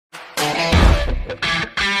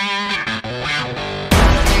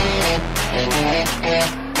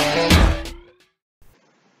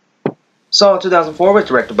Saw 2004 was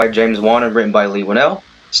directed by James Wan and written by Lee Winnell.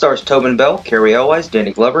 Stars Tobin Bell, Carrie Elwes,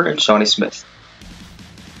 Danny Glover, and Shawnee Smith.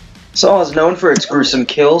 Saw is known for its gruesome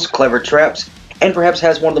kills, clever traps, and perhaps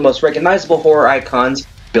has one of the most recognizable horror icons,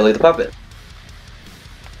 Billy the Puppet.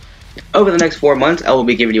 Over the next 4 months, I will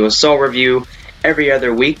be giving you a Saw review every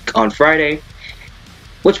other week on Friday,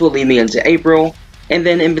 which will lead me into April, and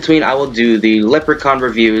then in between I will do the Leprechaun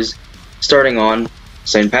reviews starting on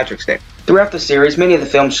St. Patrick's Day. Throughout the series, many of the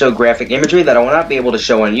films show graphic imagery that I will not be able to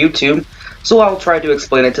show on YouTube, so I will try to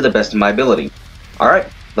explain it to the best of my ability. Alright,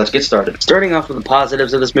 let's get started. Starting off with the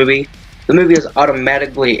positives of this movie, the movie is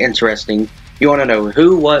automatically interesting. You want to know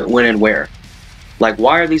who, what, when, and where. Like,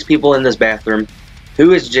 why are these people in this bathroom?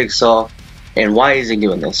 Who is Jigsaw? And why is he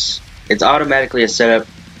doing this? It's automatically a setup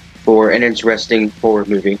for an interesting horror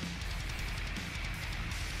movie.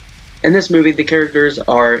 In this movie, the characters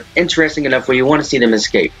are interesting enough where you want to see them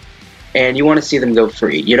escape. And you want to see them go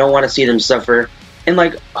free. You don't want to see them suffer in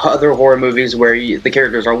like other horror movies where the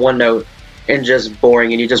characters are one note and just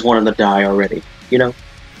boring and you just want them to die already, you know?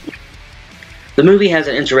 The movie has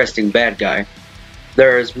an interesting bad guy.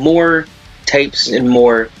 There's more tapes and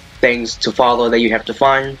more things to follow that you have to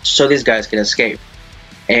find so these guys can escape.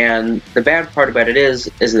 And the bad part about it is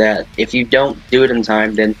that if you don't do it in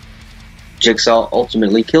time, then Jigsaw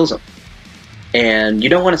ultimately kills them. And you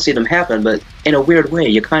don't want to see them happen, but in a weird way,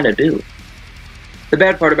 you kind of do. The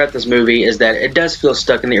bad part about this movie is that it does feel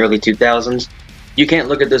stuck in the early 2000s. You can't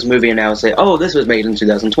look at this movie and now say, oh, this was made in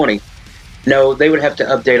 2020. No, they would have to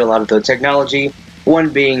update a lot of the technology,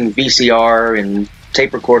 one being VCR and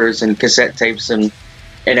tape recorders and cassette tapes and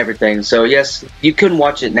everything. So yes, you couldn't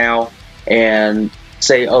watch it now and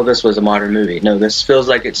say, oh, this was a modern movie. No, this feels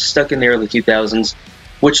like it's stuck in the early 2000s,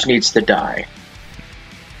 which needs to die.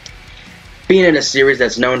 Being in a series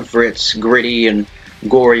that's known for its gritty and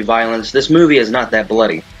gory violence, this movie is not that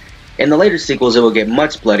bloody. In the later sequels, it will get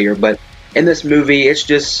much bloodier, but in this movie, it's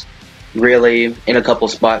just really in a couple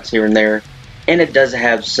spots here and there, and it does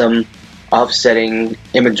have some offsetting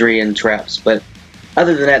imagery and traps, but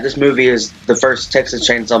other than that, this movie is the first Texas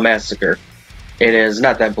Chainsaw Massacre. It is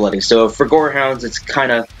not that bloody, so for gorehounds, it's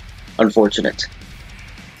kind of unfortunate.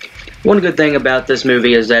 One good thing about this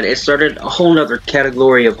movie is that it started a whole other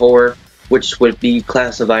category of horror, which would be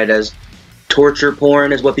classified as torture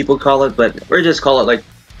porn is what people call it, but or just call it like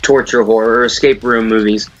torture horror or escape room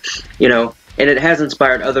movies, you know, and it has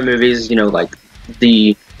inspired other movies, you know, like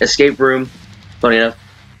The Escape Room, funny enough,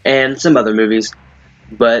 and some other movies,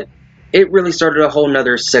 but it really started a whole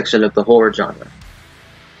nother section of the horror genre.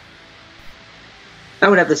 I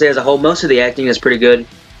would have to say as a whole, most of the acting is pretty good,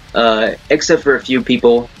 except for a few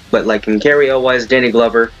people, but like in Carrie Elwes, Danny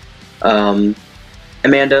Glover,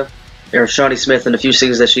 Amanda, or Shawnee Smith and a few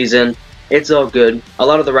scenes that she's in, it's all good. A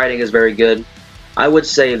lot of the writing is very good. I would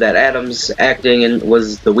say that Adam's acting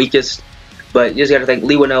was the weakest, but you just gotta think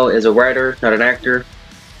Lee Winnell is a writer, not an actor,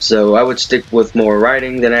 so I would stick with more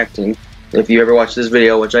writing than acting, if you ever watch this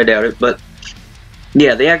video, which I doubt it, but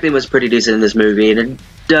yeah, the acting was pretty decent in this movie, and it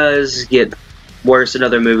does get worse in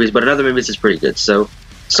other movies, but in other movies it's pretty good, so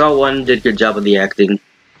Saw 1 did a good job of the acting.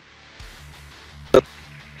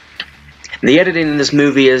 The editing in this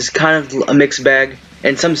movie is kind of a mixed bag.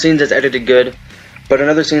 In some scenes it's edited good, but in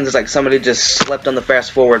other scenes it's like somebody just slept on the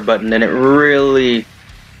fast forward button and it really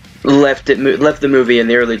left the movie in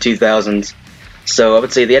the early 2000s. So I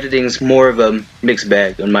would say the editing is more of a mixed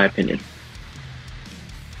bag in my opinion.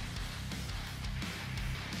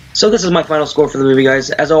 So this is my final score for the movie, guys.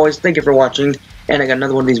 As always, thank you for watching, and I got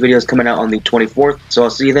another one of these videos coming out on the 24th, so I'll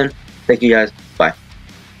see you then. Thank you, guys.